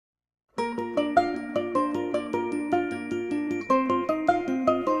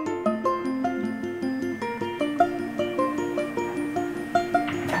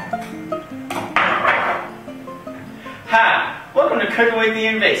to Cooking with the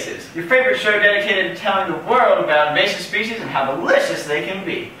Invasives, your favorite show dedicated to telling the world about invasive species and how delicious they can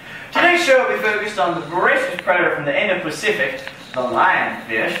be. Today's show will be focused on the voracious predator from the Indo-Pacific, the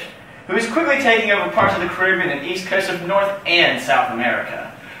lionfish, who is quickly taking over parts of the Caribbean and east coast of North and South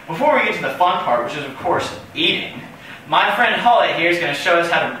America. Before we get to the fun part, which is of course eating, my friend Holly here is going to show us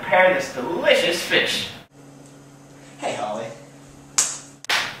how to prepare this delicious fish. Hey Holly.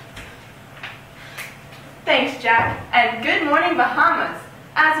 Thanks, Jack, and good morning, Bahamas.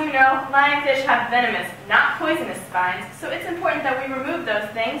 As you know, lionfish have venomous, not poisonous spines, so it's important that we remove those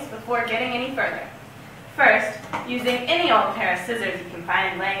things before getting any further. First, using any old pair of scissors you can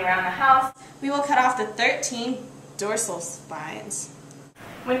find laying around the house, we will cut off the 13 dorsal spines.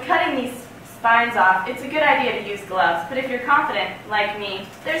 When cutting these spines off, it's a good idea to use gloves, but if you're confident, like me,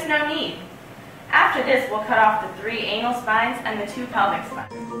 there's no need. After this, we'll cut off the 3 anal spines and the 2 pelvic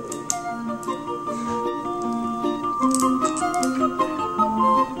spines.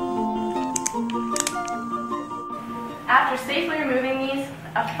 After safely removing these,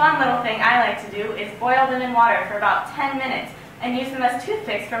 a fun little thing I like to do is boil them in water for about 10 minutes and use them as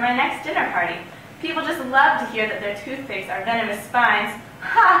toothpicks for my next dinner party. People just love to hear that their toothpicks are venomous spines.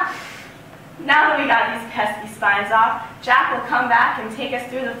 Ha! Now that we got these pesky spines off, Jack will come back and take us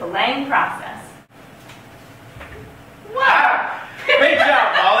through the filleting process. Wow! Great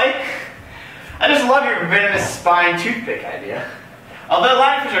job, Holly! I just love your venomous spine toothpick idea. Although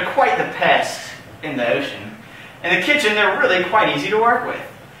lionfish are quite the pest in the ocean, in the kitchen they're really quite easy to work with.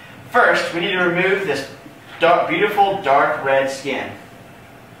 First, we need to remove this beautiful dark red skin.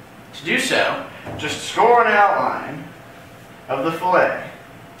 To do so, just score an outline of the fillet.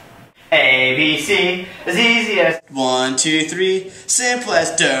 A, B, C, as easy as 1, 2, 3, simple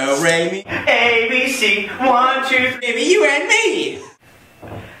as do, re, mi. A, B, C, 1, 2, 3, baby, you and me!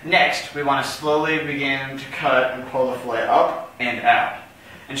 Next, we want to slowly begin to cut and pull the fillet up and out,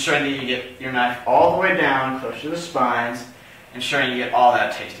 ensuring that you get your knife all the way down close to the spines, ensuring you get all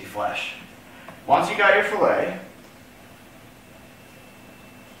that tasty flesh. Once you got your fillet,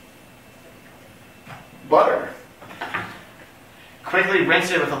 butter. Quickly rinse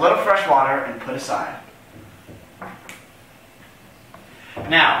it with a little fresh water and put aside.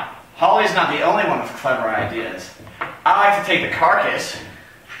 Now, Holly's not the only one with clever ideas. I like to take the carcass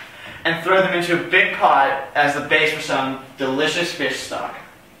and throw them into a big pot as the base for some delicious fish stock.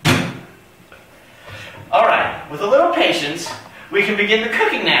 Alright, with a little patience, we can begin the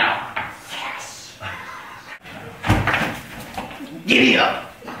cooking now. Yes! Giddy up!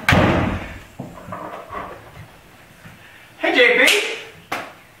 Hey JP!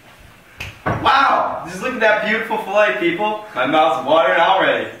 Wow! Just look at that beautiful fillet, people. My mouth's watering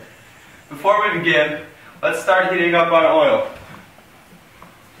already. Before we begin, let's start heating up our oil.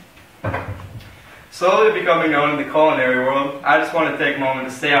 Slowly becoming known in the culinary world, I just want to take a moment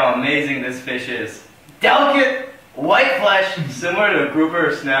to say how amazing this fish is. Delicate, white flesh, similar to a grouper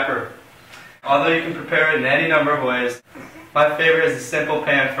or snapper. Although you can prepare it in any number of ways, my favorite is a simple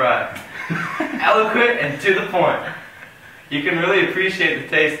pan fry. Eloquent and to the point. You can really appreciate the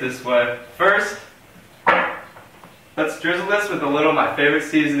taste this way. First, let's drizzle this with a little of my favorite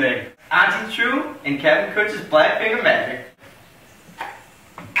seasoning, Auntie True and Captain Coach's Black Finger Magic.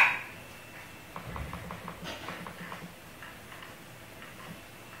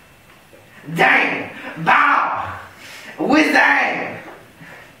 Dang! Bow! Whiz-dang!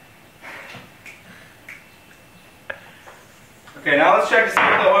 Okay, now let's check to see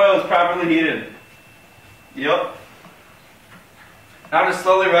if the oil is properly heated. Yep. Now just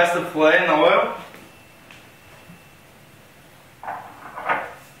slowly rest the fillet in the oil.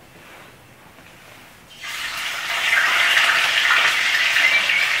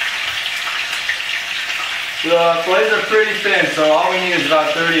 The fillets are pretty thin, so all we need is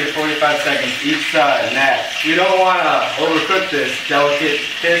about 30 to 45 seconds each side. And that we don't want to overcook this delicate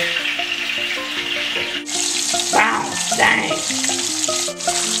fish. Wow! Dang!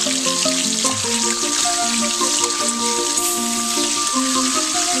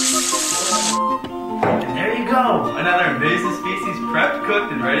 And there you go! Another invasive species prepped,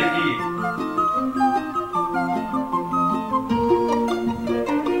 cooked, and ready to eat.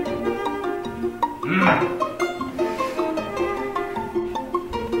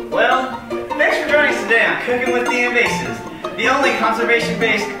 Well, thanks for joining us today on Cooking with the Invasives, the only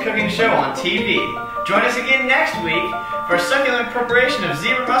conservation-based cooking show on TV. Join us again next week for a succulent preparation of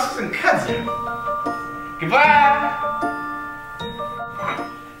zebra mussels and kudzu. Goodbye!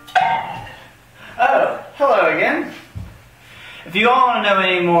 Oh, hello again. If you all want to know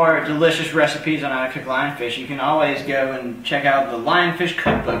any more delicious recipes on how to cook lionfish, you can always go and check out the Lionfish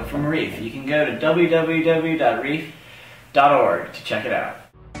Cookbook from Reef. You can go to www.reef.com invasive.org to check it out.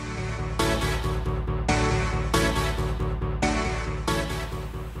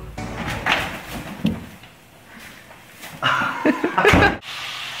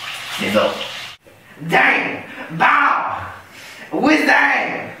 Sizzle. Dang! Bow! Whiz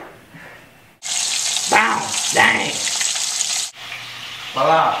dang! Bow! Dang!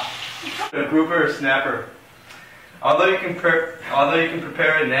 Voila! A grouper or snapper. Although you can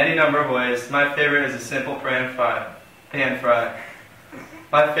prepare it in any number of ways, my favorite is a simple pan fry.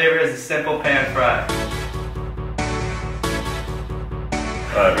 My favorite is a simple pan fry.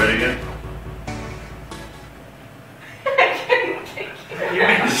 Alright, ready again? You're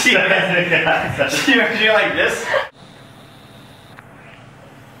like this?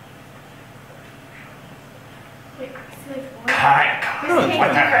 This takes forever. I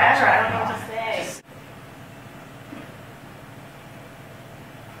don't know what to say.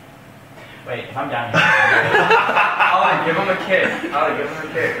 Wait, if I'm down here. Ollie, give him a kick. Ollie, give him a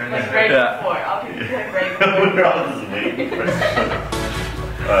kick. Like right before. I'll give you like right before. We're all just waiting for it.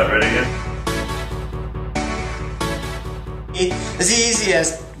 Alright, ready again? As easy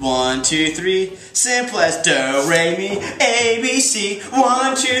as 1, 2, 3, simple as do, re, mi, A, B, C.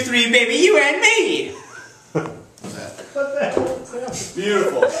 1, 2, 3, baby, you and me.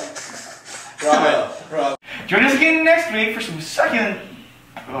 Beautiful. Bravo. Bravo. Join us again next week for some succulent.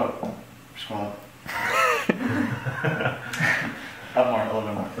 Oh, scroll up more, a little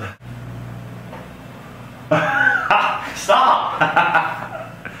bit more. Stop!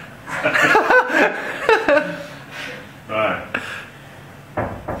 Alright.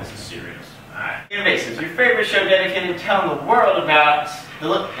 This is serious. Alright. Invasive, your favorite show dedicated to telling the world about the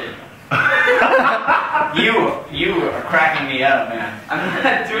lip. You are cracking me up, man. I'm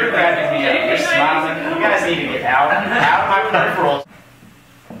not doing You're cracking me up. You're smiling. You guys need to get out of my peripherals.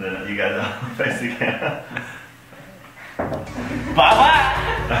 Then you guys all face the camera. Bye bye.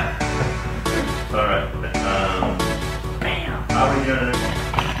 Alright. Bam. How are we doing?